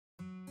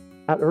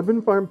At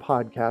Urban Farm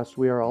Podcast,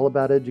 we are all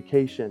about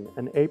education,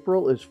 and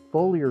April is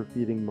foliar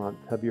feeding month.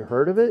 Have you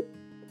heard of it?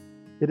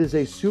 It is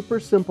a super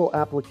simple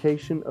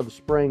application of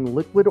spraying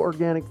liquid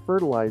organic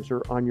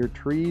fertilizer on your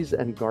trees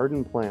and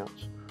garden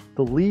plants.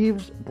 The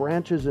leaves,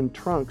 branches, and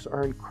trunks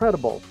are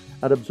incredible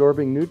at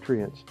absorbing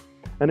nutrients.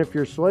 And if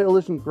your soil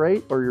isn't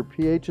great or your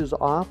pH is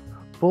off,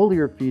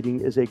 foliar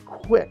feeding is a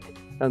quick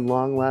and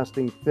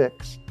long-lasting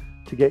fix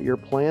to get your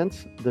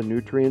plants the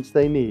nutrients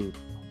they need.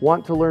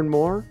 Want to learn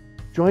more?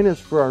 Join us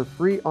for our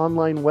free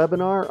online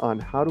webinar on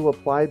how to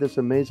apply this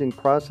amazing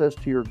process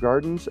to your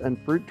gardens and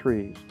fruit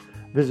trees.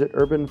 Visit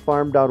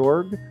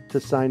urbanfarm.org to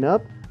sign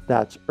up.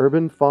 That's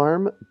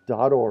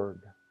urbanfarm.org.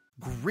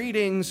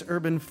 Greetings,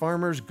 urban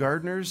farmers,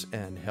 gardeners,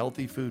 and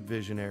healthy food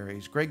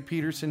visionaries. Greg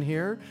Peterson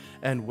here,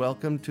 and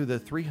welcome to the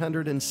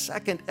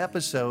 302nd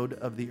episode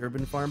of the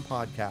Urban Farm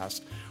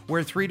Podcast,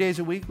 where 3 days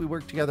a week we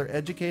work together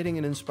educating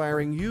and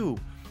inspiring you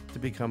to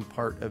become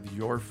part of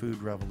your food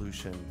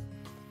revolution.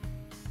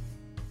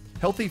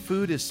 Healthy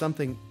food is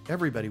something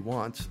everybody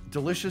wants.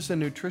 Delicious and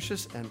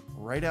nutritious and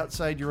right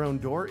outside your own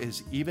door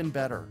is even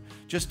better.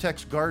 Just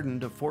text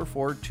GARDEN to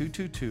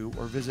 44222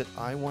 or visit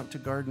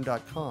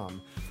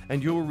iwanttogarden.com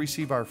and you will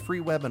receive our free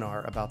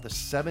webinar about the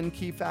 7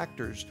 key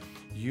factors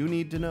you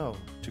need to know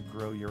to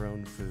grow your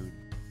own food.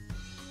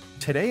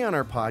 Today on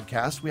our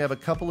podcast, we have a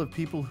couple of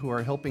people who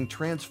are helping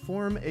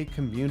transform a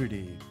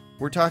community.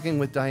 We're talking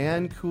with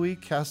Diane Cui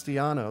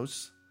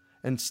Castellanos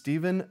and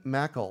Stephen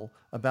Mackel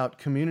about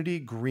community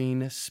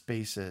green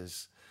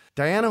spaces.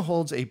 Diana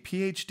holds a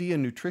PhD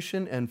in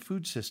nutrition and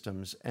food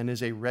systems and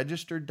is a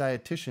registered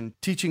dietitian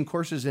teaching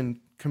courses in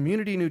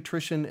community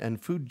nutrition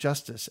and food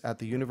justice at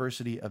the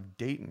University of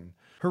Dayton.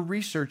 Her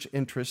research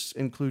interests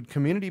include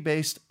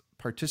community-based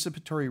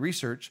participatory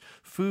research,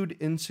 food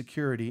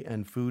insecurity,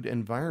 and food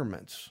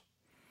environments.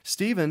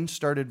 Stephen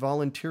started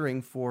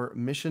volunteering for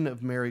Mission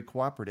of Mary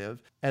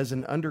Cooperative as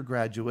an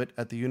undergraduate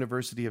at the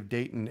University of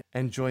Dayton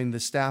and joined the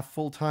staff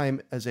full-time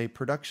as a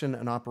production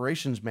and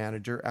operations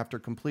manager after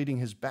completing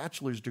his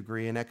bachelor's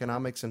degree in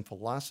economics and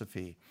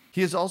philosophy.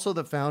 He is also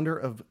the founder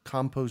of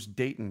Compost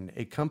Dayton,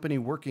 a company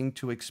working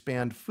to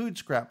expand food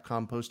scrap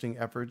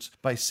composting efforts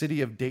by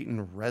City of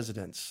Dayton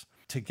residents.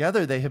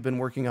 Together, they have been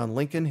working on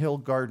Lincoln Hill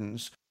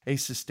Gardens, a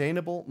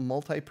sustainable,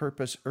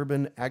 multi-purpose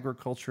urban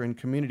agriculture and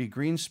community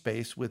green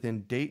space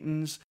within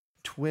Dayton's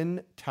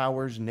Twin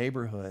Towers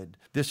neighborhood.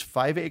 This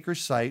 5-acre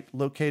site,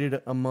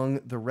 located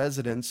among the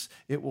residents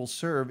it will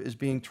serve, is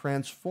being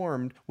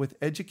transformed with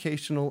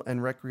educational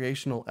and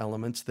recreational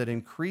elements that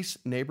increase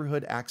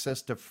neighborhood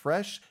access to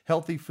fresh,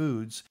 healthy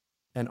foods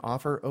and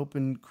offer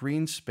open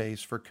green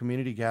space for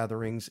community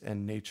gatherings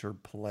and nature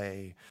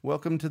play.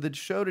 Welcome to the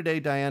show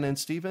today, Diana and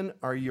Stephen.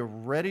 Are you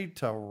ready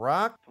to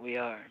rock? We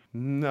are.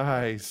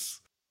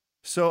 Nice.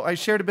 So I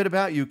shared a bit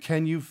about you.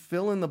 Can you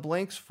fill in the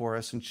blanks for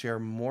us and share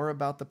more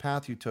about the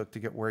path you took to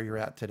get where you're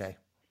at today?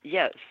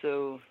 Yeah,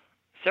 so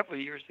several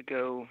years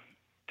ago,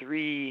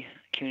 3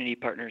 community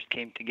partners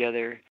came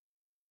together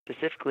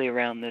specifically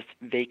around this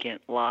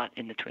vacant lot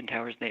in the Twin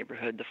Towers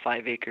neighborhood, the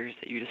 5 acres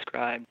that you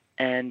described.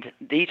 And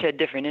they each had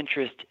different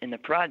interests in the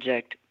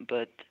project,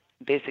 but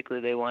basically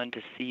they wanted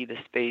to see the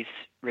space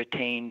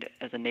retained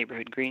as a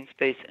neighborhood green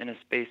space and a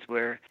space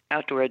where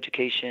outdoor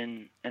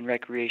education and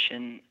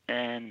recreation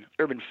and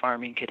urban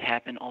farming could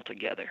happen all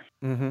together.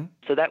 Mm-hmm.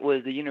 So that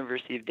was the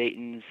University of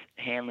Dayton's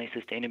Hanley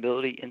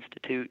Sustainability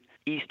Institute,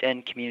 East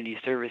End Community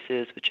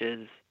Services, which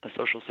is a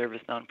social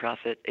service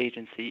nonprofit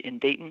agency in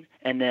Dayton,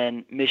 and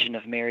then Mission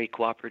of Mary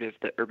Cooperative,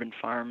 the urban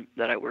farm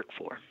that I work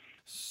for.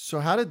 So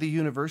how did the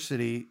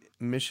University,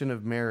 Mission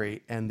of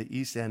Mary, and the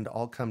East End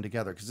all come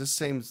together? Because this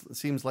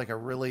seems like a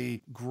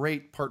really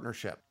great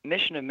partnership.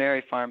 Mission of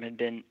Mary Farm had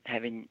been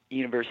having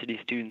university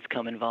students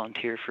come and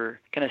volunteer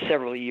for kind of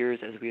several years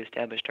as we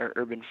established our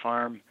urban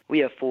farm. We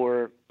have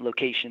 4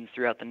 locations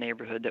throughout the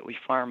neighborhood that we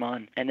farm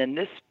on. And then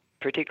this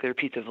particular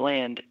piece of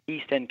land,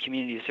 East End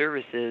Community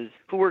Services,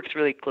 who works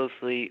really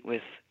closely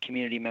with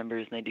community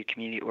members, and they do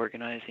community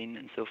organizing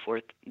and so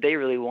forth, they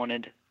really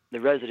wanted, the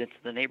residents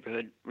of the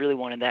neighborhood really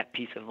wanted that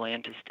piece of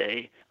land to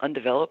stay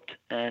undeveloped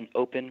and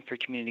open for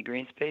community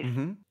green space.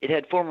 Mm-hmm. It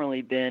had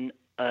formerly been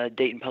a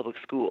Dayton public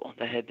school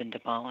that had been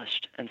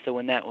demolished. And so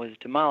when that was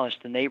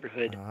demolished, the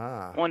neighborhood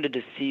wanted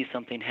to see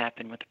something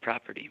happen with the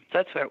property. So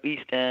that's where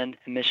East End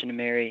and Mission of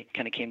Mary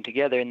kind of came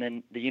together. And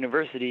then the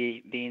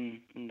university, being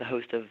the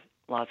host of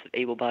lots of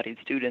able-bodied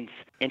students,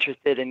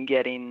 interested in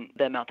getting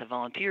them out to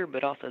volunteer,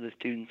 but also the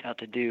students out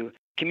to do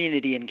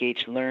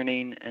community-engaged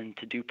learning and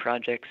to do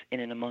projects in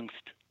and amongst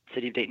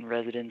City of Dayton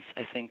residents,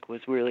 I think,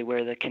 was really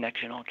where the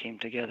connection all came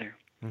together.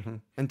 Mm-hmm.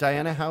 And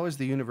Diana, how is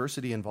the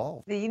university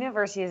involved? The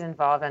university is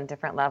involved on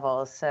different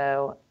levels.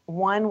 So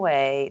one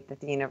way that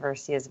the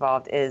university is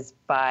involved is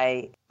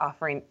by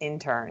offering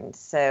interns.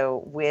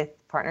 So with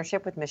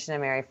partnership with Mission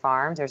of Mary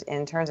Farms, there's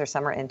interns or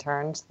summer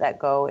interns that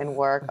go and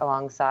work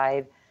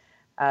alongside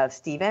of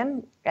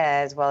Stephen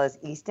as well as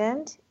East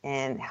End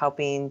in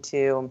helping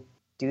to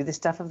do the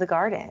stuff of the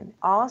garden.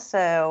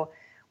 Also,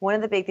 one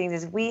of the big things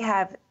is we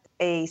have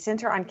a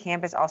center on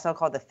campus also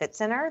called the Fit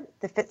Center.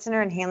 The Fit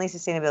Center and Hanley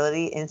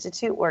Sustainability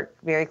Institute work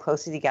very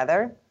closely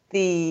together.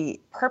 The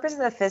purpose of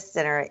the Fit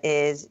Center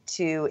is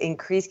to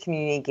increase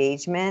community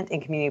engagement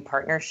and community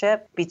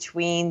partnership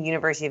between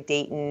University of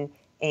Dayton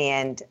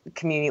and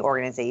community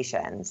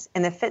organizations.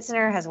 And the Fit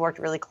Center has worked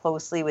really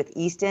closely with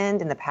East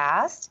End in the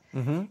past,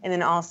 and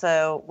then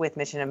also with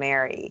Mission of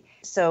Mary.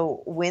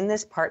 So when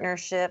this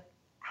partnership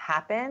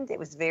happened, it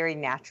was very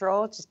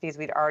natural just because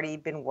we'd already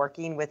been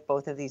working with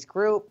both of these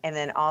groups, and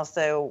then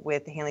also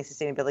with the Hanley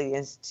Sustainability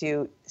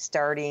Institute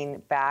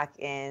starting back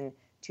in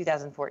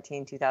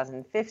 2014,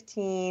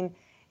 2015.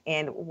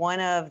 And one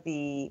of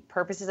the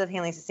purposes of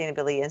Hanley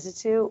Sustainability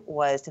Institute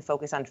was to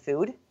focus on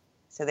food.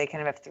 So they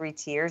kind of have 3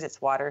 tiers.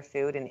 It's water,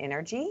 food, and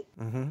energy.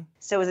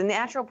 So it was a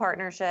natural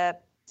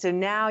partnership. So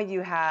now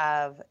you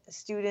have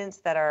students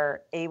that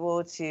are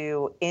able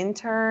to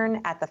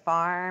intern at the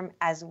farm,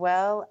 as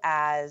well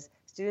as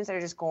students that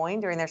are just going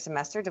during their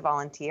semester to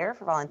volunteer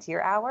for volunteer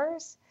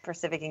hours for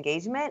civic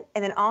engagement.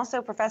 And then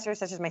also professors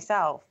such as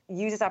myself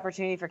use this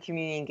opportunity for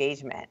community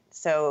engagement.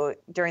 So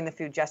during the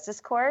food justice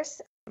course,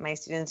 my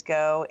students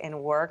go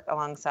and work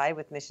alongside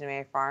with Mission of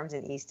Mary Farms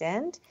in East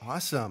End.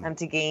 Awesome.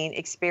 To gain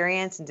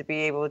experience and to be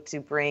able to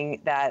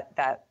bring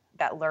that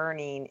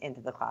learning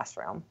into the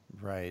classroom.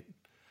 Right.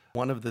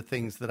 One of the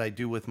things that I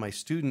do with my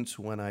students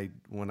when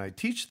I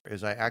teach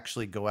is I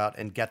actually go out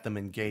and get them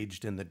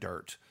engaged in the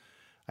dirt.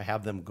 I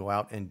have them go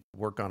out and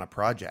work on a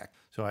project.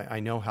 So I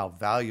know how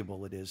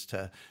valuable it is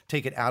to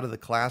take it out of the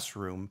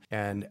classroom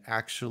and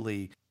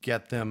actually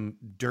get them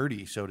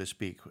dirty, so to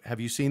speak. Have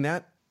you seen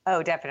that?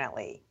 Oh,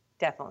 definitely.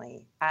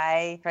 Definitely.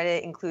 I try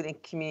to include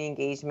community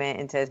engagement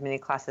into as many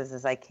classes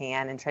as I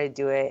can and try to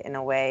do it in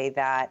a way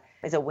that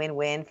is a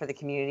win-win for the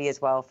community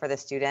as well for the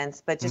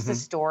students. But just the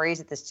stories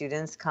that the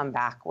students come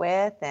back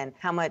with and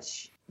how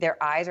much their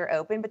eyes are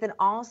open. But then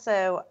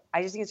also,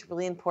 I just think it's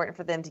really important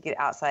for them to get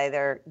outside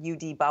their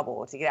UD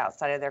bubble, to get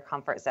outside of their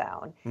comfort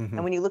zone.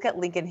 And when you look at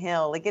Lincoln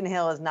Hill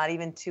is not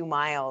even 2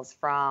 miles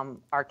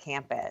from our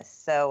campus.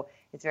 So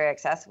it's very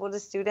accessible to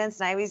students.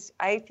 And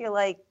I feel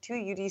like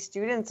 2 UD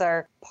students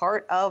are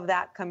part of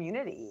that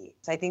community.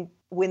 So I think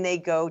when they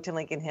go to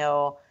Lincoln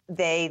Hill,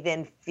 they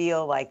then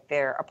feel like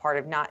they're a part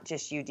of not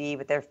just UD,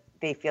 but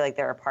they feel like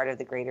they're a part of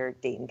the greater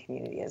Dayton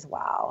community as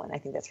well. And I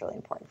think that's really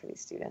important for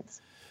these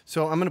students.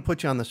 So I'm going to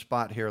put you on the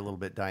spot here a little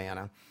bit,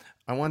 Diana.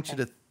 I want you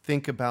to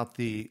think about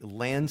the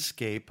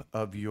landscape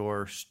of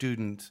your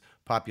student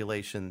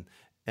population.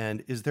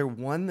 And is there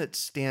one that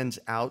stands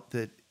out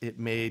that it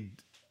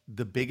made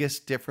the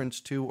biggest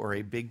difference to, or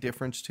a big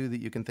difference to,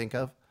 that you can think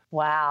of?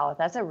 Wow,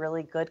 that's a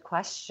really good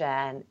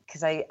question,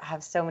 because I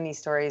have so many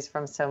stories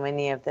from so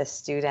many of the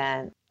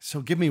students.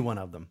 So give me one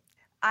of them.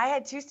 I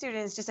had 2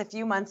 students just a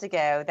few months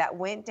ago that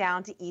went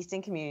down to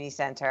Easton Community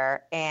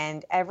Center,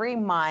 and every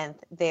month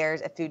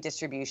there's a food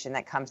distribution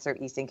that comes through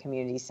Easton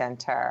Community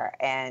Center,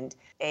 and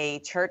a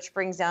church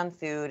brings down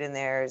food, and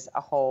there's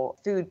a whole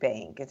food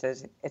bank.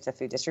 It's a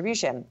food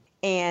distribution.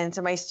 And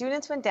so my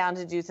students went down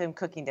to do some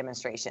cooking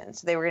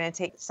demonstrations. So they were going to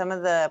take some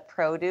of the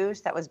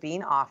produce that was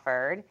being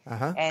offered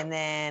and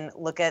then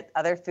look at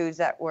other foods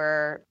that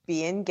were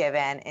being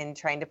given and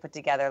trying to put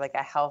together like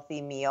a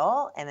healthy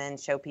meal, and then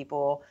show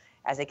people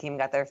as they came and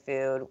got their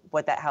food,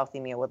 what that healthy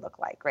meal would look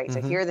like, right? So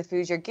here are the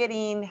foods you're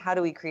getting. How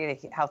do we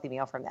create a healthy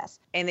meal from this?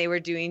 And they were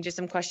doing just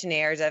some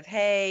questionnaires of,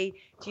 hey,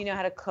 do you know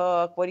how to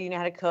cook? What do you know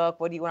how to cook?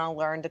 What do you want to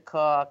learn to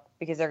cook?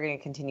 Because they're going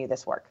to continue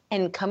this work.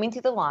 And coming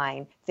through the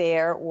line,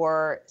 there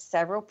were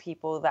several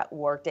people that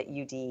worked at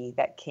UD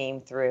that came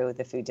through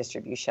the food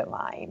distribution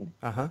line.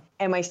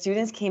 And my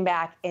students came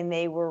back and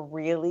they were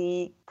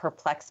really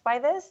perplexed by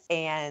this.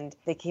 And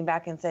they came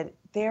back and said,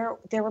 there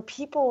were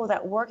people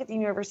that work at the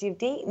University of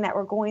Dayton that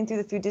were going through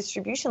the food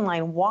distribution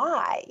line.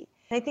 Why?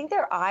 And I think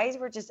their eyes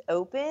were just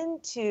open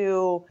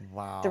to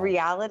the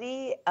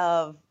reality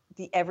of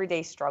the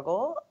everyday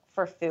struggle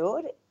for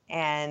food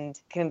and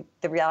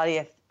the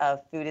reality of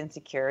food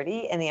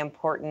insecurity and the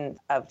importance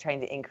of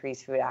trying to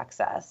increase food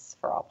access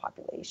for all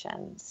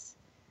populations.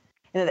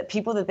 And that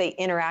people that they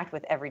interact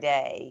with every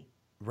day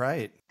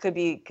could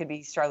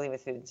be struggling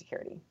with food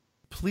insecurity.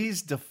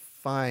 Please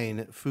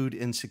define food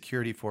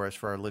insecurity for us,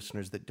 for our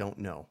listeners that don't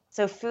know.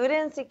 So food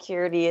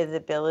insecurity is the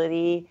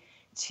ability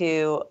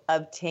to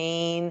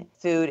obtain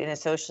food in a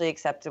socially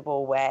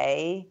acceptable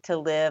way to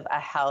live a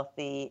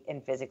healthy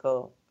and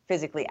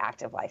physically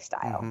active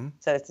lifestyle.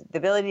 So it's the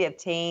ability to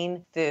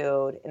obtain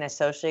food in a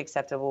socially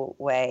acceptable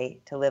way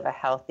to live a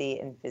healthy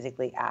and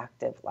physically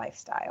active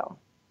lifestyle.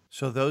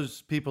 So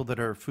those people that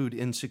are food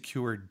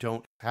insecure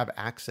don't have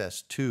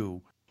access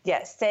to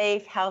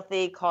safe,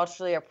 healthy,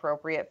 culturally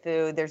appropriate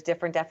food. There's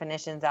different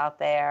definitions out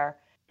there.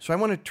 So I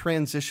want to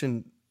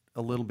transition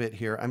a little bit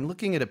here. I'm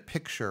looking at a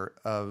picture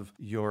of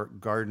your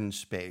garden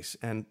space,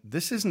 and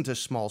this isn't a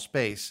small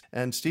space.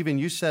 And Stephen,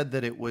 you said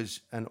that it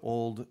was an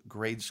old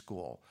grade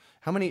school.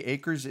 How many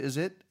acres is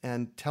it?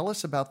 And tell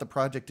us about the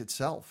project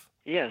itself.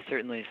 Yeah,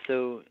 certainly.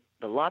 So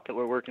the lot that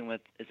we're working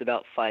with is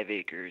about 5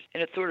 acres,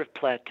 and it's sort of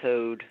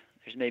plateaued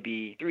There's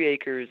maybe 3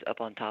 acres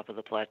up on top of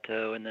the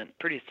plateau and then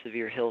pretty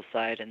severe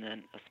hillside and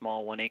then a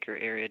small 1-acre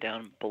area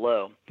down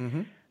below.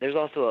 Mm-hmm. There's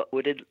also a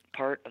wooded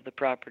part of the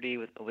property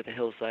with a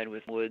hillside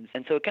with woods.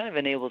 And so it kind of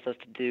enables us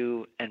to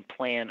do and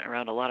plan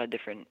around a lot of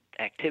different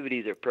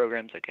activities or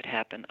programs that could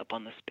happen up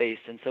on the space.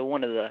 And so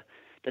one of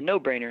the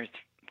no-brainers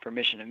for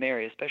Mission of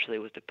Mary especially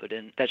was to put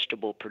in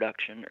vegetable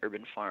production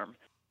urban farm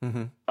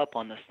up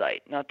on the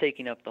site, not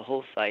taking up the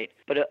whole site,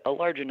 but a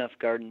large enough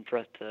garden for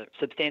us to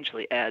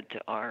substantially add to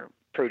our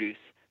produce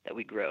that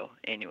we grow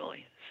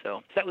annually.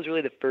 So that was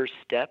really the first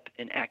step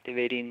in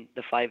activating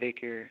the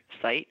 5-acre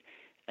site.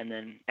 And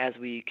then as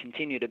we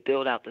continue to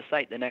build out the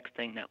site, the next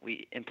thing that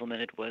we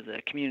implemented was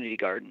a community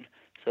garden.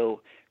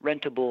 So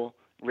rentable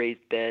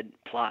raised bed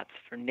plots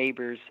for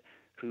neighbors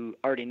who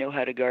already know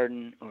how to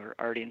garden or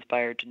are already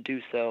inspired to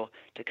do so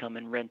to come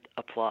and rent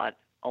a plot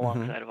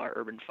alongside of our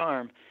urban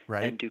farm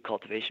and do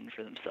cultivation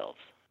for themselves.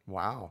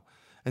 Wow.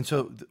 And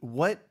so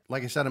what,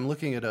 like I said, I'm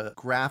looking at a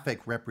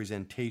graphic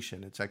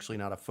representation. It's actually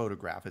not a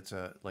photograph. It's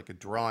like a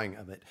drawing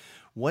of it.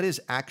 What is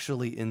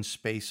actually in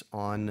space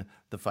on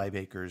the 5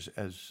 acres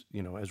as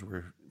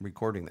we're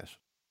recording this?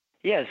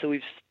 Yeah, so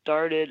we've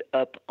started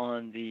up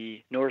on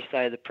the north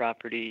side of the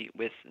property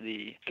with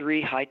the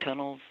 3 high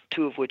tunnels,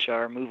 2 of which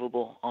are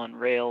movable on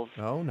rails.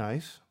 Oh,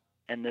 nice.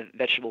 And the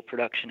vegetable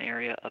production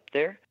area up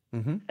there.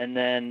 Mm-hmm. And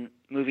then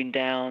moving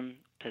down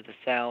to the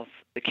south,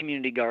 the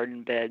community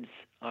garden beds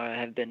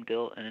have been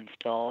built and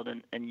installed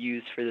and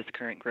used for this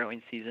current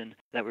growing season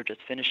that we're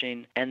just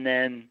finishing. And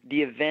then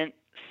the event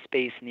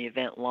space and the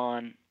event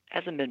lawn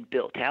hasn't been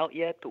built out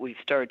yet, but we've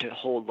started to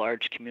hold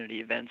large community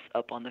events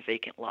up on the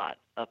vacant lot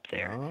up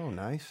there. Oh,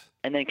 nice.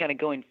 And then kind of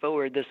going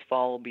forward, this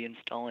fall we'll be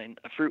installing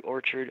a fruit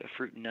orchard, a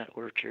fruit and nut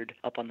orchard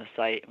up on the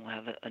site, and we'll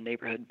have a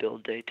neighborhood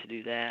build day to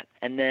do that.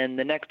 And then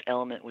the next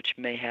element, which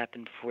may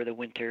happen before the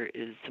winter,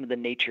 is some of the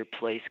nature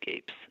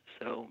playscapes.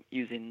 So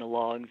using the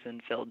logs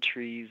and felled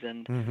trees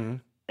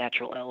and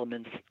natural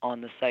elements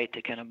on the site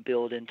to kind of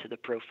build into the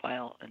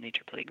profile a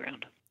nature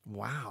playground.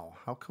 Wow.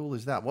 How cool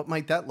is that? What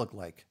might that look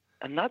like?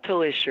 I'm not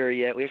totally sure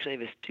yet. We actually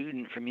have a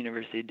student from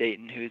University of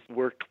Dayton who's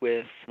worked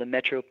with the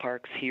metro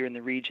parks here in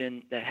the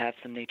region that have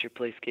some nature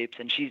playscapes,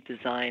 and she's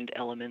designed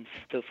elements,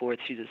 so forth.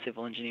 She's a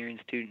civil engineering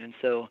student, and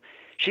so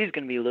she's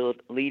going to be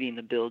leading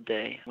the build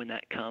day when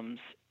that comes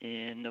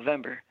in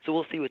November. So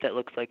we'll see what that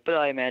looks like, but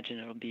I imagine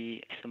it'll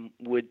be some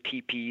wood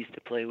teepees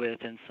to play with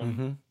and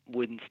some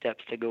wooden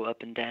steps to go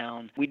up and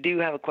down. We do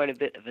have quite a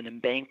bit of an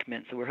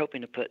embankment, so we're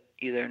hoping to put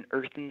either an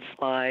earthen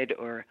slide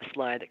or a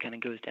slide that kind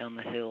of goes down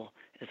the hill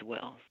as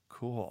well.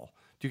 Cool.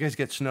 Do you guys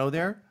get snow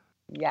there?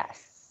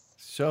 Yes.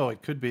 So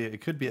it could be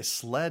a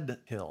sled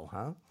hill,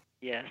 huh?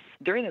 Yes.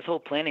 During this whole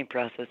planning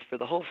process for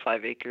the whole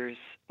 5 acres,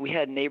 we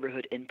had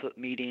neighborhood input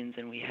meetings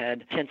and we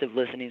had intensive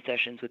listening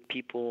sessions with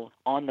people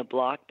on the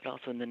block, but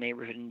also in the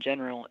neighborhood in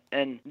general.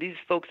 And these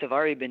folks have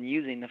already been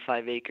using the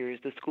 5 acres.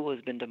 The school has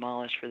been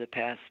demolished for the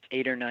past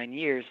 8 or 9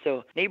 years.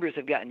 So neighbors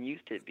have gotten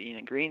used to it being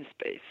a green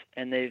space.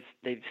 And they've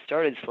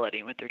started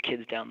sledding with their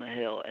kids down the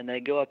hill. And they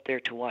go up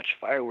there to watch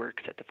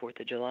fireworks at the 4th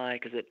of July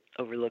because it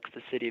overlooks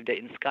the city of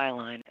Dayton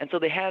skyline. And so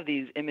they have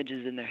these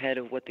images in their head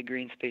of what the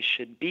green space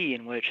should be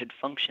and what it should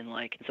function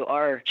like. And so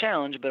our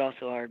challenge, but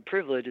also our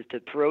privilege, is to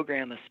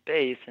program a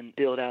space and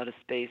build out a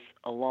space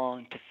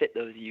along to fit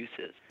those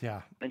uses.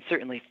 Yeah. And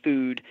certainly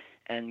food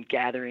and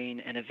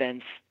gathering and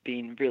events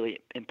being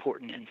really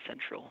important and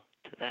central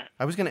to that.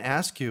 I was going to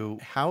ask you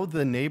how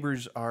the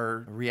neighbors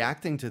are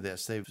reacting to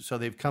this.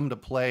 They've come to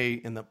play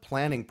in the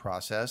planning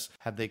process.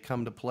 Have they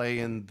come to play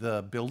in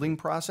the building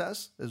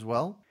process as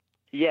well?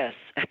 Yes.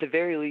 At the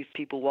very least,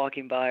 people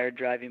walking by or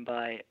driving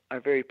by are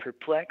very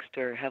perplexed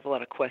or have a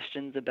lot of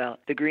questions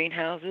about the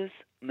greenhouses.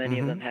 Many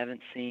of them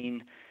haven't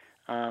seen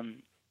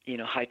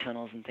high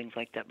tunnels and things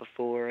like that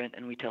before,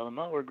 and we tell them,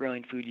 oh, we're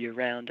growing food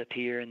year-round up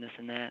here and this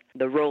and that.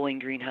 The rolling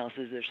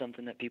greenhouses are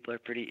something that people are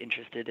pretty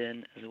interested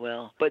in as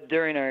well. But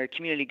during our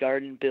community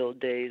garden build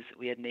days,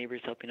 we had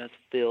neighbors helping us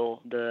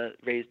fill the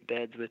raised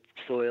beds with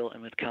soil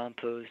and with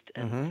compost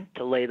and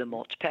to lay the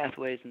mulch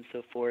pathways and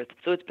so forth.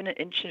 So it's been an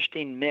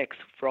interesting mix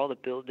for all the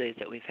build days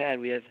that we've had.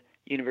 We have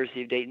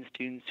University of Dayton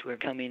students who are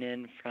coming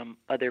in from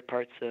other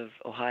parts of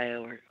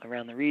Ohio or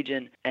around the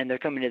region, and they're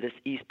coming to this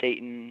East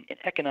Dayton, an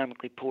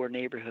economically poor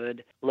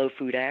neighborhood, low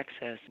food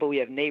access. But we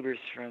have neighbors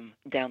from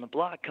down the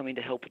block coming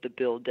to help with the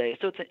build day.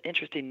 So it's an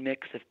interesting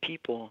mix of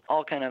people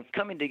all kind of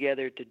coming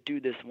together to do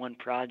this one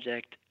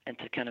project and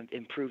to kind of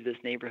improve this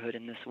neighborhood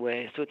in this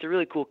way. So it's a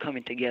really cool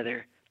coming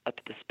together up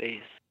at the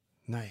space.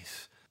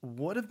 Nice.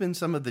 What have been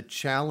some of the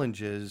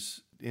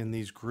challenges in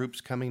these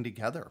groups coming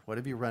together? What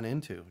have you run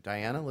into?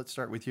 Diana, let's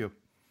start with you.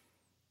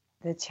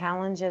 The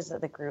challenges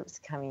of the groups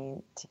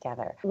coming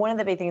together. One of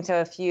the big things,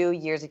 so a few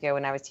years ago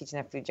when I was teaching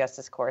a food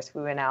justice course,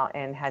 we went out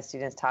and had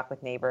students talk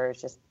with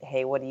neighbors, just,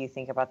 hey, what do you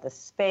think about the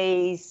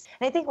space?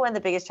 And I think one of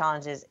the biggest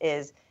challenges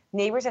is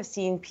neighbors have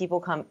seen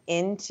people come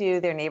into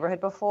their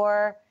neighborhood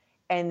before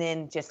and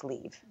then just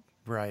leave.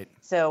 Right.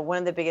 So one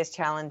of the biggest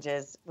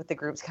challenges with the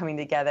groups coming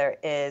together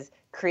is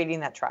creating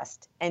that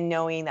trust and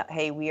knowing that,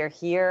 hey, we are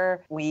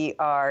here, we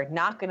are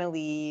not going to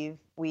leave,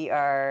 we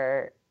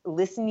are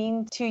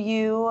listening to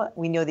you,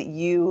 we know that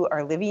you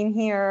are living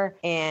here,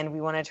 and we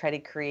want to try to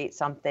create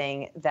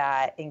something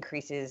that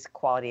increases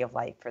quality of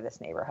life for this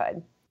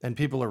neighborhood. And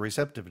people are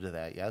receptive to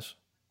that, yes?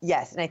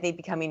 Yes, and I think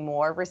becoming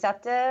more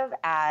receptive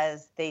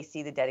as they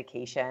see the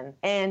dedication.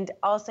 And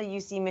also you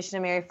see Mission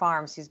of Mary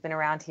Farms, who's been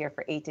around here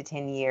for 8 to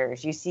 10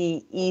 years. You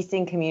see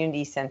Easton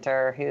Community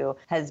Center, who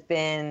has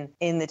been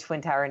in the Twin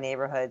Tower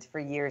neighborhoods for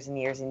years and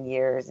years and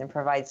years and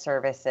provides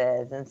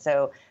services. And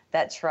so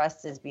that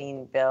trust is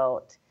being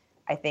built,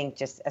 I think,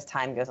 just as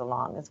time goes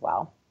along as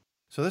well.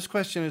 So this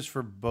question is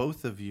for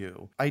both of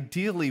you.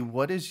 Ideally,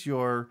 what is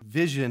your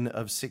vision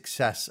of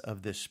success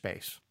of this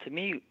space? To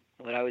me,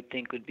 what I would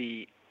think would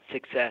be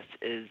success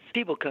is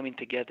people coming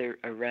together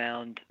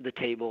around the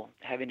table,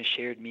 having a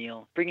shared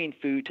meal, bringing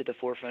food to the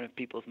forefront of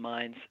people's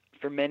minds.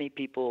 For many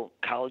people,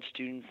 college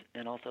students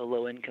and also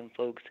low-income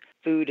folks,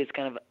 food is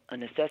kind of a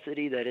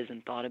necessity that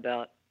isn't thought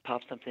about.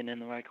 Pop something in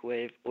the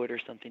microwave, order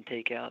something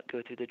takeout,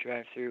 go through the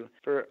drive-thru.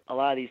 For a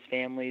lot of these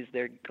families,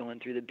 they're going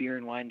through the beer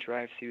and wine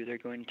drive-thru. They're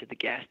going to the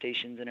gas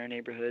stations in our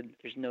neighborhood.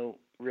 There's no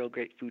real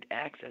great food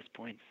access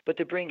points. But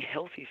to bring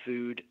healthy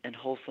food and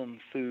wholesome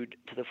food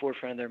to the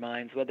forefront of their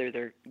minds, whether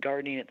they're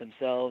gardening it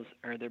themselves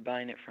or they're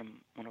buying it from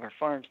one of our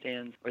farm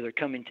stands or they're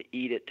coming to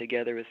eat it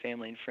together with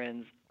family and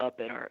friends up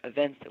at our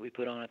events that we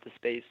put on at the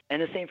space. And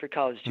the same for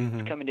college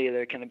students, coming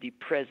together, kind of be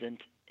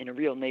present in a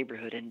real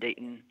neighborhood in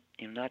Dayton,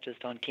 not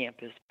just on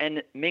campus,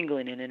 and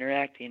mingling and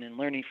interacting and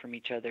learning from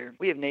each other.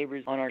 We have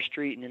neighbors on our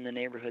street and in the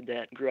neighborhood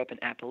that grew up in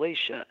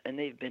Appalachia, and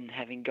they've been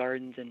having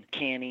gardens and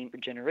canning for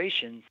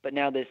generations. But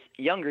now this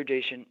younger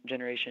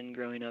generation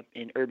growing up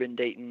in urban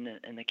Dayton,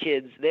 and the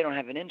kids, they don't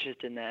have an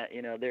interest in that.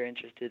 They're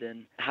interested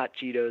in hot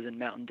Cheetos and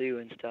Mountain Dew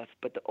and stuff.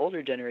 But the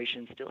older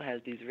generation still has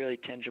these really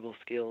tangible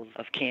skills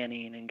of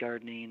canning and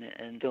gardening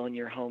and filling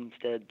your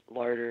homestead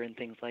larder and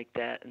things like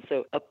that. And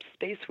so a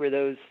space where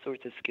those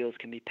sorts of skills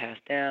can be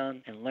passed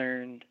down and learned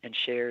and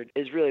shared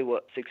is really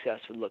what success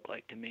would look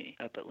like to me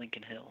up at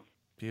Lincoln Hill.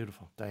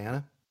 Beautiful.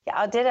 Diana? Yeah,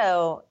 I'll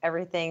ditto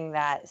everything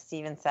that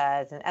Stephen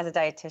says. And as a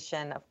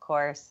dietitian, of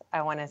course,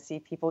 I want to see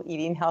people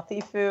eating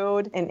healthy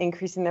food and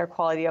increasing their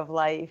quality of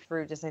life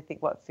through just, I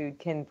think, what food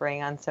can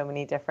bring on so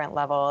many different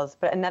levels.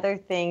 But another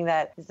thing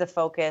that is the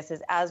focus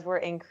is as we're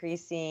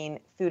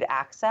increasing food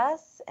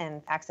access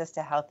and access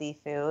to healthy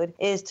food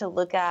is to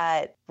look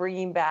at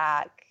bringing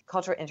back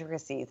cultural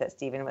intricacies that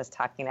Stephen was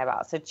talking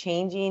about. So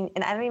changing,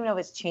 and I don't even know if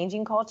it's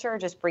changing culture or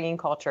just bringing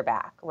culture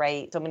back,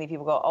 right? So many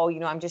people go,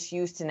 I'm just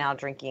used to now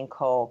drinking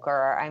Coke,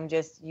 or I'm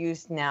just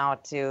used now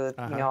to,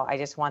 I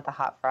just want the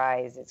hot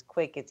fries. It's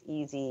quick, it's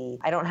easy.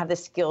 I don't have the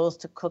skills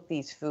to cook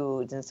these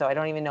foods, and so I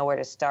don't even know where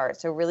to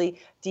start. So really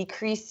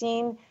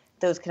decreasing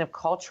those kind of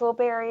cultural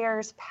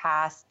barriers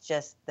past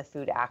just the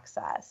food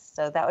access.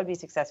 So that would be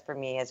success for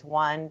me, is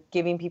one,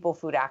 giving people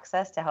food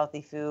access to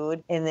healthy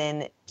food, and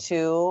then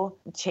two,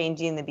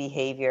 changing the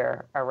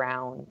behavior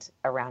around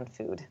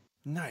food.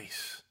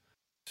 Nice.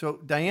 So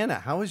Diana,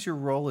 how has your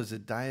role as a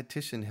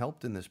dietitian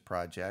helped in this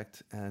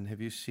project? And have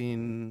you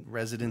seen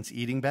residents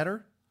eating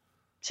better?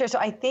 Sure. So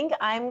I think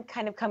I'm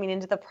kind of coming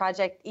into the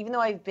project, even though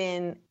I've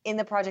been in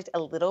the project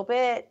a little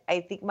bit, I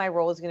think my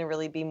role is going to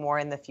really be more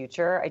in the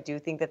future. I do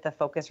think that the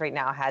focus right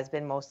now has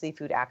been mostly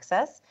food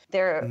access.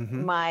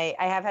 I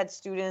have had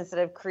students that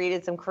have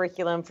created some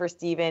curriculum for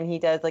Stephen. He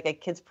does like a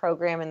kids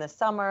program in the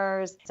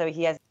summers. So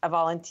he has a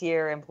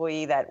volunteer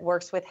employee that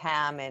works with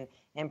him and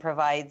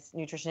provides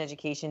nutrition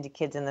education to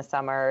kids in the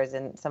summers,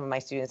 and some of my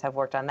students have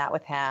worked on that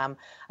with him.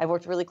 I've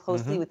worked really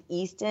closely with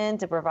Easton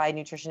to provide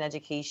nutrition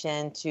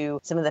education to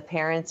some of the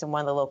parents in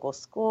one of the local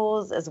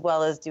schools, as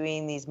well as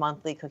doing these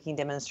monthly cooking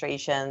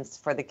demonstrations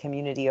for the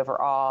community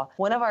overall.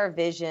 One of our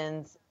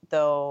visions,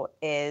 though,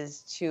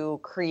 is to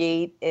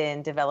create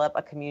and develop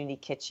a community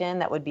kitchen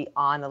that would be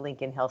on the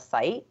Lincoln Hill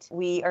site.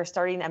 We are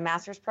starting a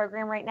master's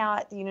program right now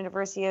at the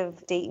University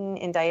of Dayton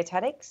in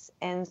dietetics.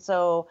 And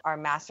so our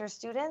master's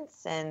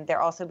students, and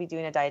they'll also be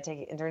doing a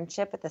dietetic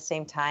internship at the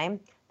same time,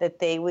 that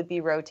they would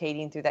be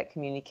rotating through that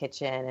community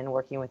kitchen and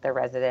working with their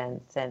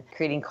residents and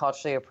creating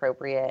culturally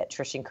appropriate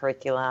nutrition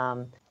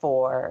curriculum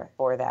for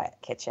that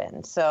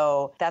kitchen.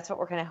 So that's what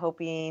we're kind of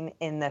hoping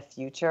in the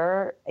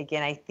future.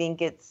 Again, I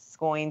think it's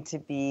going to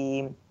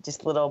be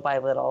just little by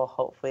little,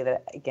 hopefully,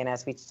 that again,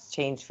 as we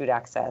change food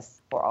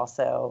access, we'll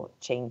also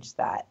change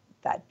that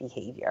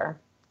behavior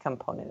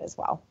component as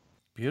well.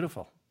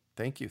 Beautiful.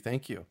 Thank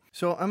you.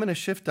 So I'm going to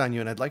shift on you,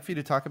 and I'd like for you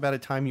to talk about a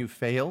time you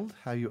failed,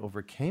 how you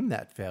overcame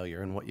that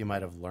failure, and what you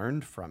might have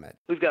learned from it.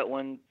 We've got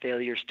one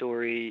failure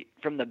story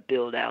from the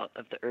build-out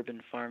of the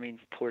urban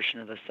farming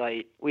portion of the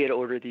site. We had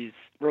ordered these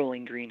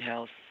rolling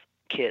greenhouse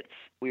kits.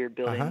 We were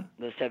building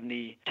the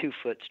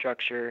 72-foot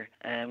structure,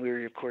 and we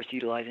were, of course,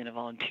 utilizing a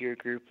volunteer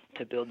group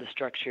to build the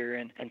structure,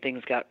 and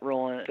things got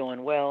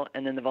going well,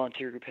 and then the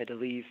volunteer group had to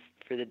leave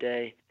for the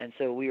day. And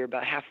so we were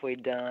about halfway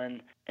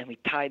done, and we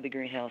tied the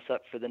greenhouse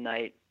up for the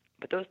night.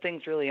 But those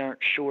things really aren't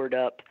shored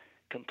up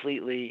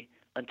completely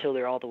until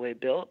they're all the way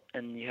built,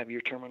 and you have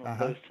your terminal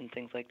Uh-huh. posts and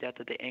things like that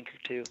they anchor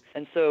to.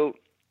 And so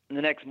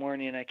the next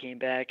morning I came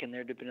back, and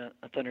there had been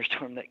a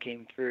thunderstorm that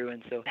came through,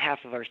 and so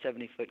half of our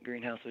 70-foot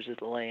greenhouse was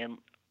just laying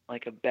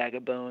like a bag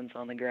of bones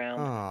on the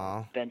ground,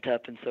 Aw. bent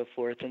up and so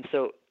forth. And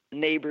so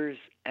neighbors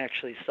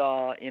actually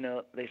saw,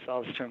 they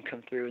saw the storm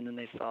come through, and then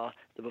they saw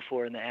the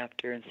before and the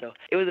after. And so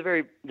it was a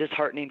very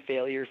disheartening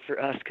failure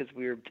for us because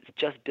we were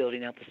just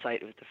building out the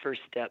site. It was the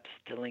first steps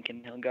to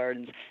Lincoln Hill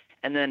Gardens.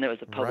 And then it was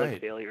a public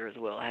Right. failure as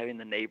well, having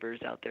the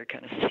neighbors out there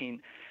kind of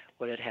seeing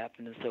what had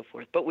happened and so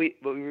forth. But we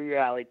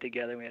rallied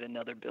together. We had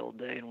another build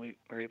day, and we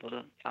were able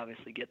to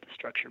obviously get the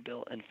structure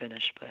built and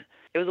finished. But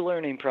it was a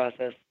learning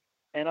process,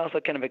 and also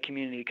kind of a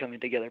community coming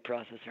together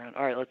process around,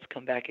 all right, let's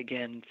come back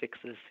again and fix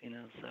this,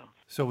 so.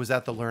 So was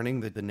that the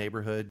learning that the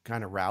neighborhood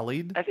kind of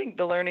rallied? I think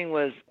the learning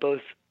was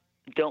both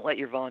don't let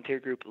your volunteer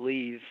group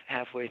leave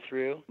halfway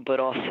through, but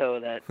also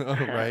that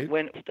Right.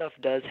 when stuff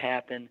does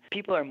happen,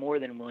 people are more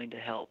than willing to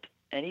help.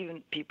 And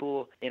even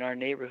people in our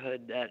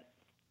neighborhood that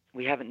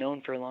we haven't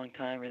known for a long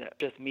time or that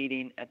just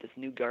meeting at this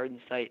new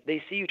garden site,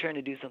 they see you trying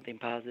to do something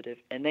positive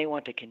and they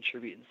want to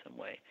contribute in some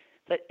way.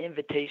 That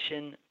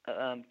invitation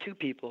to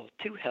people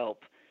to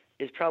help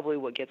is probably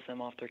what gets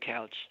them off their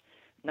couch.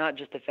 Not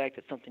just the fact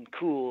that something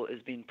cool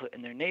is being put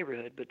in their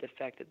neighborhood, but the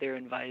fact that they're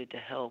invited to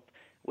help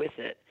with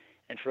it.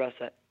 And for us,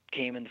 that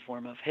came in the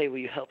form of, hey, will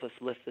you help us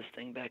lift this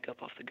thing back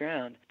up off the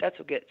ground? That's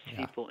what gets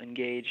Yeah. people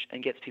engaged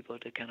and gets people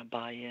to kind of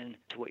buy in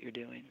to what you're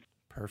doing.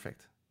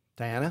 Perfect.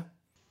 Diana?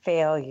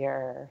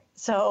 Failure.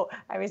 So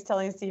I was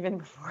telling Stephen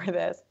before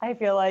this, I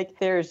feel like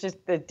there's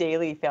just the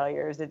daily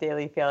failures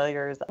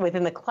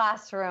within the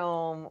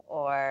classroom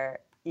or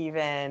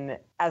even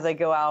as I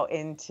go out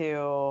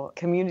into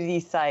community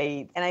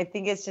sites. And I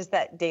think it's just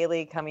that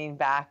daily coming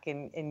back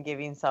and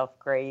giving self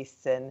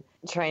grace and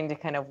trying to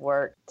kind of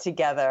work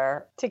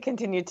together to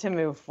continue to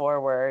move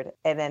forward.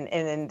 And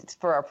then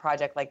for a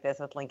project like this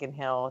with Lincoln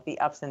Hill, the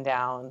ups and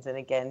downs. And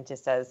again,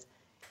 just as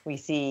we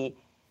see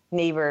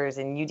neighbors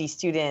and UD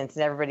students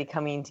and everybody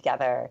coming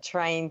together,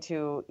 trying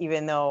to,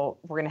 even though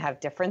we're going to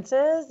have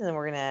differences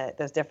and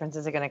those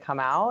differences are going to come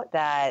out,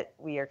 that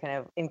we are kind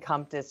of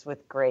encompassed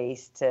with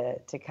grace to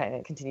kind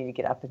of continue to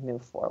get up and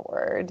move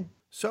forward.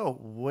 So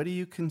what do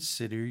you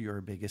consider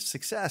your biggest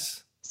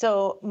success?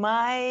 So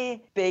my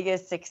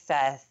biggest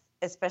success,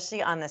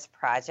 especially on this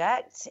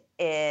project,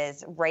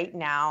 is right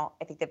now,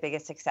 I think the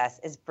biggest success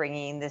is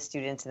bringing the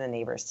students and the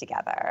neighbors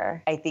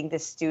together. I think the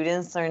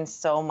students learn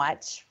so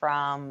much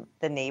from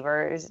the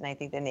neighbors, and I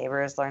think the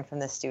neighbors learn from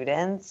the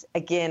students.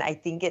 Again, I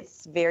think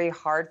it's very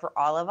hard for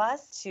all of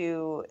us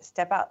to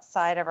step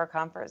outside of our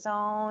comfort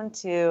zone,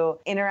 to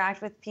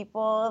interact with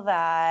people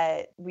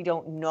that we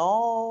don't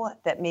know,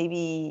 that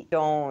maybe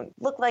don't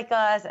look like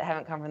us, that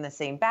haven't come from the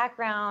same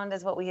background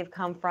as what we have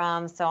come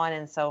from, so on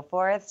and so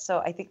forth.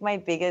 So I think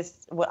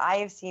what I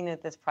have seen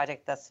with this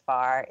project thus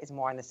far is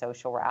more in the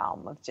social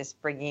realm of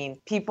just bringing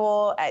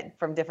people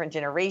from different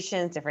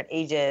generations, different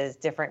ages,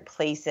 different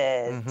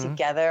places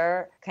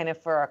together kind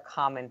of for a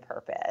common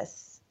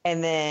purpose.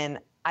 And then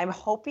I'm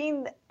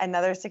hoping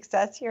another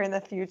success here in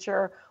the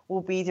future will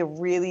be to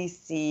really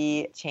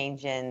see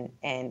change in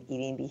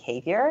eating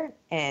behavior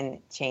and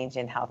change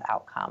in health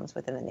outcomes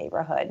within the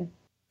neighborhood.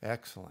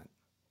 Excellent.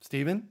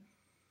 Stephen?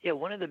 Yeah,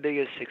 one of the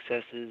biggest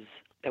successes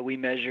that we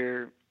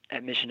measure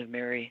at Mission of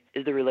Mary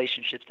is the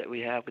relationships that we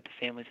have with the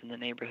families in the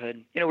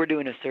neighborhood. We're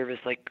doing a service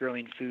like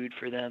growing food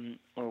for them,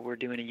 or we're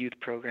doing a youth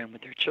program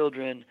with their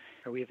children,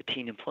 or we have a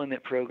teen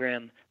employment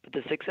program. But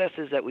the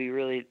successes that we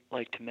really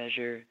like to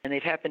measure, and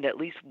they've happened at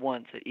least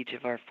once at each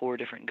of our 4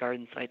 different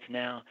garden sites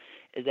now,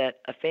 is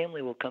that a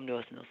family will come to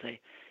us and they'll say,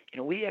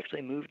 we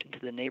actually moved into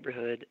the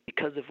neighborhood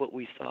because of what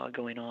we saw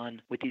going on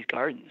with these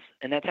gardens.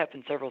 And that's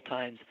happened several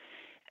times.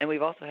 And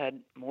we've also had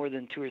more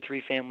than 2 or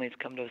 3 families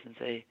come to us and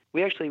say,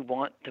 we actually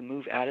want to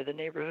move out of the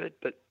neighborhood,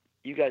 but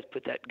you guys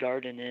put that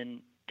garden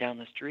in down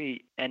the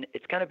street. And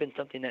it's kind of been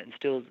something that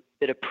instills a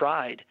bit of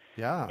pride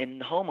in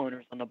the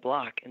homeowners on the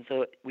block. And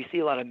so we see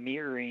a lot of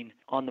mirroring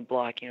on the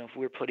block. If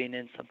we're putting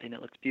in something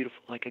that looks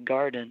beautiful like a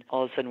garden,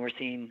 all of a sudden we're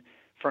seeing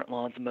front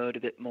lawns mowed a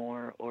bit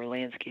more, or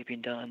landscaping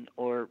done,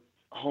 or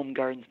home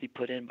gardens be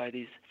put in by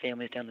these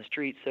families down the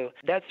street. So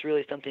that's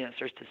really something that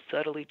starts to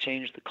subtly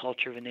change the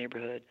culture of a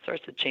neighborhood,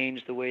 starts to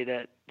change the way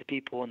that the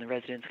people and the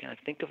residents kind of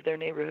think of their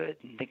neighborhood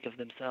and think of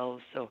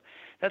themselves. So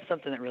that's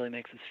something that really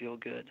makes us feel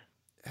good.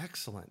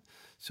 Excellent.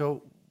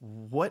 So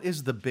what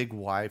is the big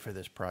why for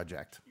this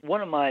project?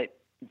 One of my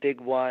big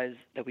whys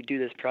that we do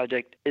this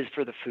project is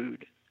for the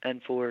food,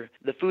 and for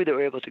the food that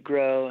we're able to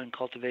grow and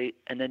cultivate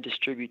and then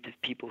distribute to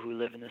people who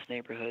live in this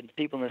neighborhood.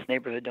 People in this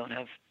neighborhood don't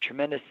have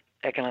tremendous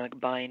economic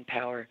buying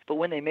power, but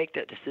when they make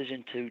that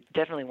decision to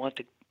definitely want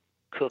to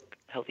cook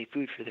healthy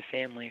food for the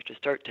family, or to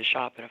start to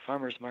shop at a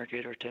farmer's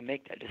market, or to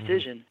make that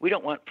decision, we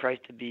don't want price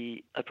to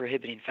be a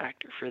prohibiting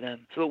factor for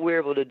them. So what we're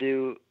able to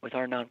do with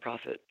our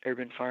nonprofit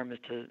Urban Farm is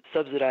to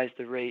subsidize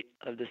the rate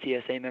of the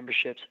CSA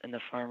memberships and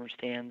the farmer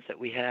stands that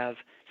we have,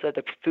 so that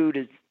the food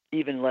is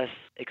even less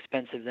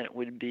expensive than it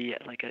would be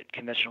at like a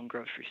conventional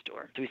grocery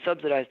store. So we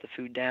subsidize the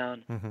food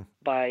down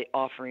by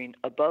offering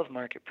above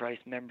market price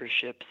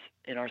memberships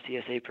in our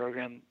CSA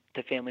program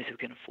to families who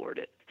can afford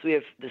it. So we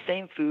have the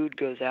same food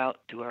goes out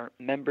to our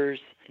members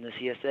in the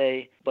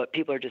CSA, but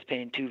people are just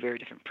paying two very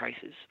different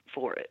prices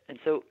for it. And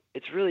so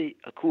it's really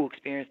a cool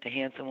experience to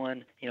hand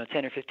someone,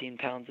 10 or 15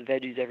 pounds of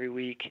veggies every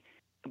week,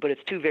 but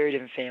it's two very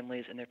different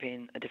families and they're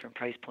paying a different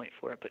price point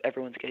for it, but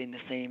everyone's getting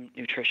the same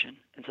nutrition.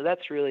 And so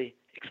that's really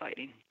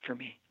exciting for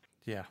me.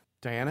 Yeah.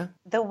 Diana?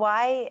 The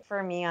why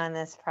for me on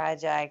this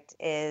project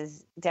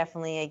is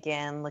definitely,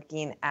 again,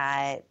 looking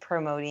at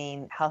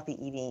promoting healthy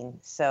eating.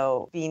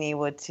 So being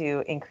able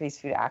to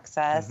increase food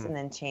access and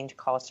then change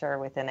culture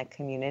within a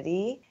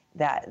community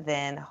that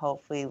then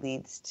hopefully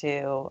leads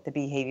to the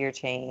behavior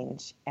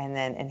change and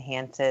then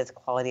enhances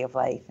quality of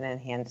life and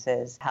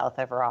enhances health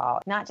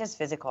overall. Not just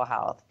physical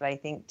health, but I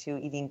think too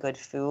eating good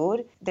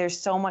food. There's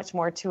so much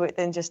more to it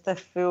than just the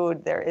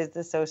food. There is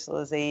the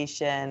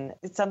socialization.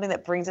 It's something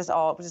that brings us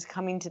all just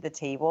coming to the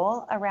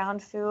table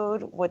around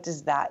food. What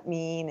does that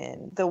mean?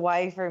 And the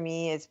why for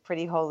me is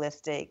pretty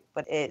holistic,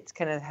 but it's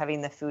kind of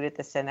having the food at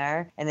the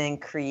center and then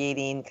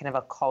creating kind of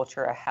a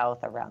culture of health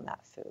around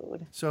that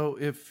food. So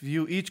if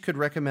you each could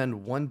recommend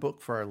one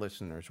book for our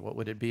listeners, what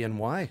would it be and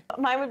why?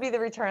 Mine would be The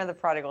Return of the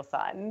Prodigal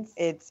Son.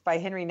 It's by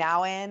Henry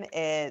Nouwen.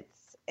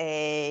 It's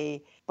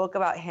a book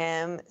about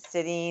him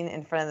sitting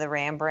in front of the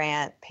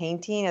Rembrandt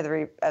painting of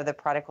the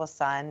prodigal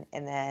son,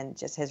 and then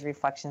just his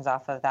reflections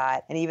off of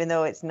that. And even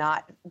though it's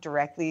not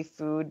directly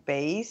food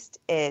based,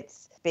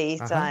 it's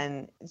based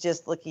on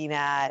just looking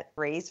at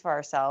grace for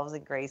ourselves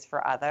and grace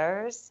for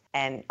others,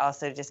 and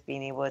also just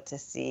being able to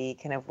see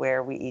kind of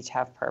where we each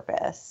have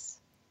purpose.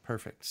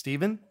 Perfect.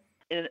 Stephen?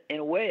 In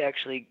a way,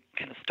 actually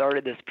kind of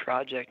started this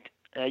project.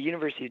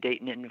 University of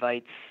Dayton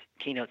invites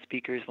keynote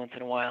speakers once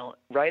in a while.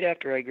 Right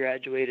after I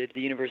graduated,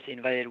 the university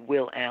invited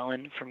Will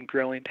Allen from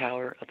Growing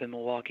Power up in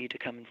Milwaukee to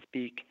come and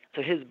speak.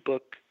 So his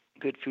book,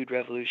 Good Food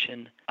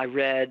Revolution, I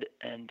read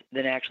and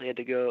then actually had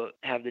to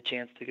have the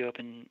chance to go up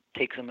and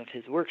take some of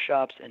his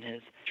workshops and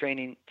his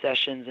training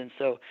sessions. And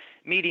so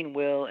meeting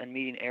Will and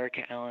meeting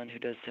Erica Allen, who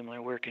does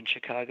similar work in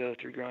Chicago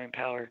through Growing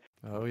Power.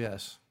 Oh,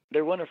 yes.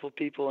 They're wonderful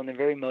people and they're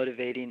very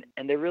motivating,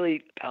 and they're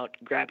really about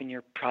grabbing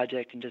your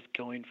project and just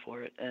going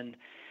for it and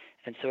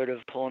sort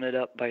of pulling it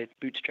up by its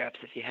bootstraps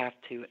if you have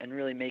to, and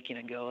really making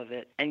a go of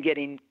it and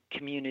getting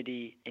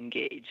community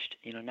engaged.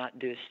 Not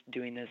just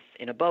doing this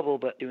in a bubble,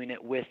 but doing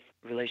it with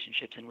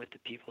relationships and with the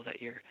people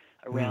that you're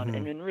around,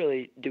 and then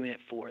really doing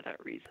it for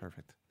that reason.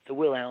 Perfect. So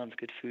Will Allen's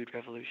Good Food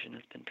Revolution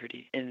has been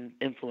pretty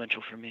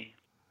influential for me.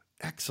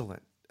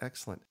 Excellent.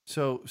 Excellent.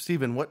 So,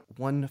 Stephen, what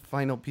one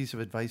final piece of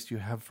advice do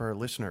you have for our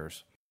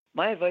listeners?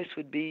 My advice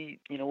would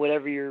be,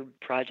 whatever your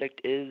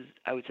project is,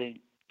 I would say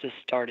just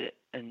start it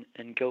and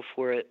go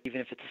for it, even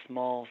if it's a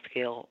small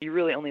scale. You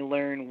really only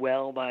learn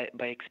well by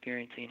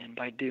experiencing and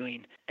by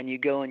doing. And you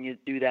go and you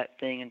do that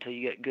thing until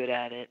you get good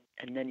at it,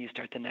 and then you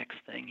start the next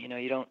thing.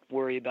 You don't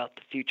worry about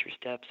the future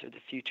steps or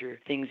the future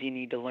things you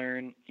need to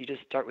learn. You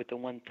just start with the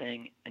one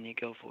thing and you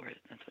go for it.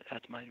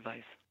 That's my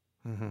advice.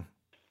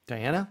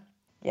 Diana?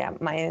 Yeah,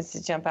 mine is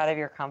to jump out of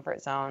your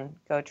comfort zone.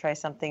 Go try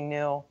something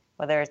new.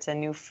 Whether it's a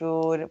new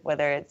food,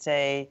 whether it's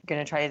going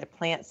to try to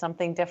plant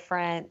something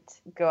different,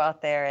 go out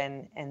there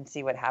and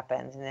see what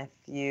happens. And if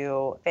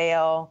you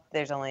fail,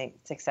 there's only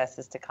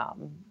successes to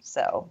come.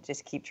 So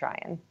just keep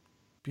trying.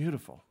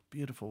 Beautiful,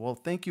 beautiful. Well,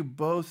 thank you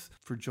both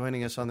for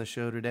joining us on the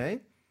show today.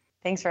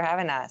 Thanks for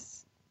having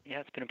us. Yeah,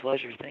 it's been a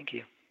pleasure. Thank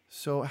you.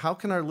 So how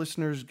can our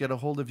listeners get a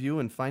hold of you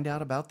and find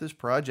out about this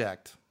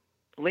project?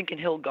 Lincoln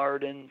Hill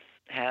Gardens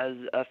has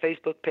a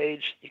Facebook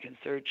page. You can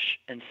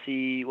search and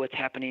see what's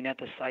happening at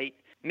the site.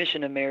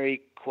 Mission of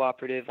Mary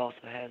Cooperative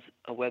also has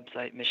a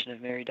website,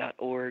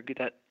 missionofmary.org,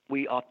 that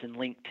we often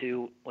link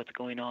to what's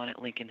going on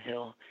at Lincoln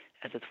Hill,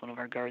 as it's one of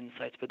our garden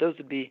sites. But those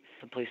would be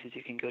some places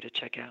you can go to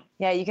check out.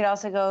 Yeah, you could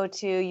also go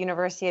to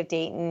University of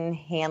Dayton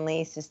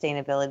Hanley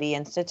Sustainability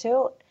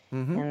Institute,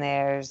 and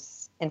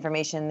there's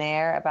information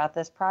there about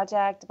this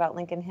project, about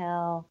Lincoln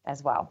Hill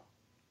as well.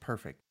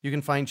 Perfect. You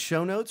can find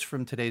show notes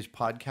from today's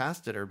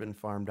podcast at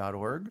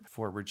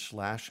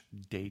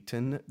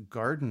urbanfarm.org/Dayton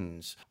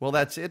Gardens. Well,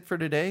 that's it for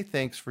today.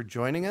 Thanks for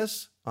joining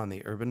us on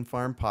the Urban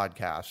Farm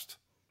Podcast.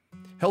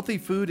 Healthy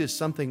food is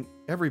something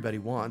everybody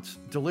wants.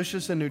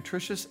 Delicious and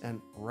nutritious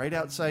and right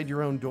outside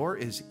your own door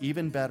is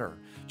even better.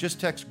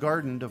 Just text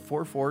GARDEN to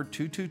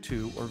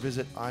 44222 or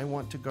visit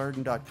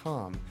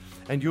iwanttogarden.com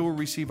and you will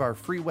receive our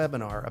free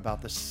webinar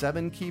about the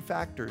 7 key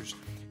factors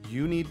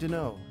you need to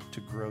know to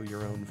grow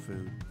your own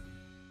food.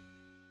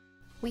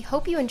 We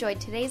hope you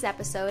enjoyed today's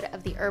episode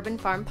of the Urban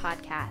Farm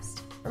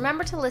Podcast.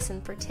 Remember to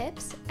listen for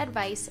tips,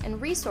 advice, and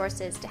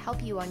resources to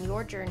help you on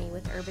your journey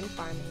with urban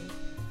farming.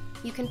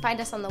 You can find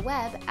us on the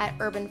web at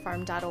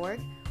urbanfarm.org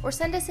or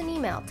send us an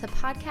email to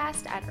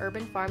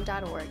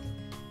podcast@urbanfarm.org.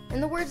 In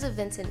the words of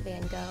Vincent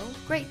van Gogh,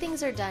 great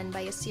things are done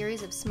by a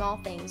series of small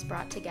things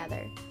brought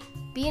together.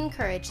 Be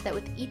encouraged that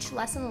with each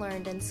lesson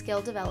learned and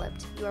skill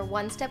developed, you are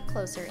one step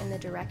closer in the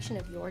direction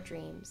of your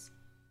dreams.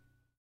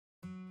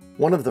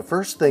 One of the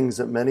first things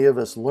that many of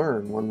us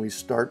learn when we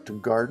start to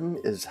garden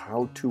is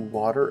how to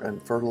water and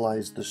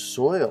fertilize the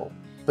soil.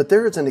 But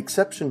there is an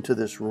exception to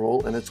this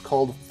rule, and it's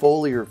called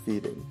foliar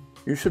feeding.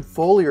 You should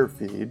foliar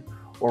feed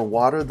or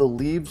water the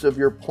leaves of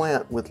your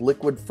plant with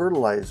liquid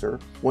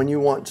fertilizer when you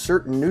want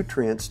certain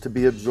nutrients to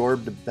be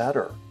absorbed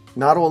better.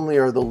 Not only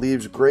are the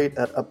leaves great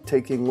at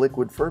uptaking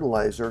liquid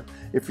fertilizer,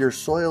 if your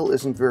soil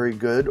isn't very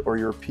good or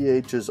your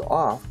pH is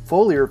off,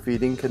 foliar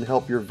feeding can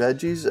help your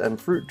veggies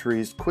and fruit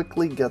trees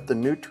quickly get the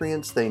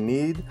nutrients they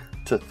need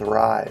to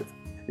thrive.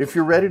 If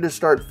you're ready to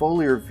start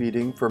foliar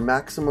feeding for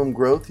maximum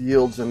growth,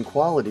 yields, and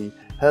quality,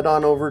 head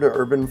on over to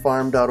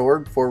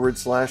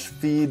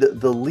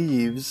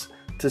urbanfarm.org/feed-the-leaves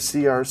to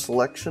see our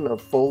selection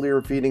of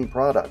foliar feeding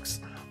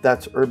products.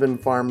 That's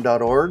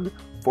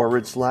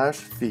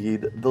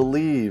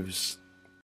urbanfarm.org/feed-the-leaves.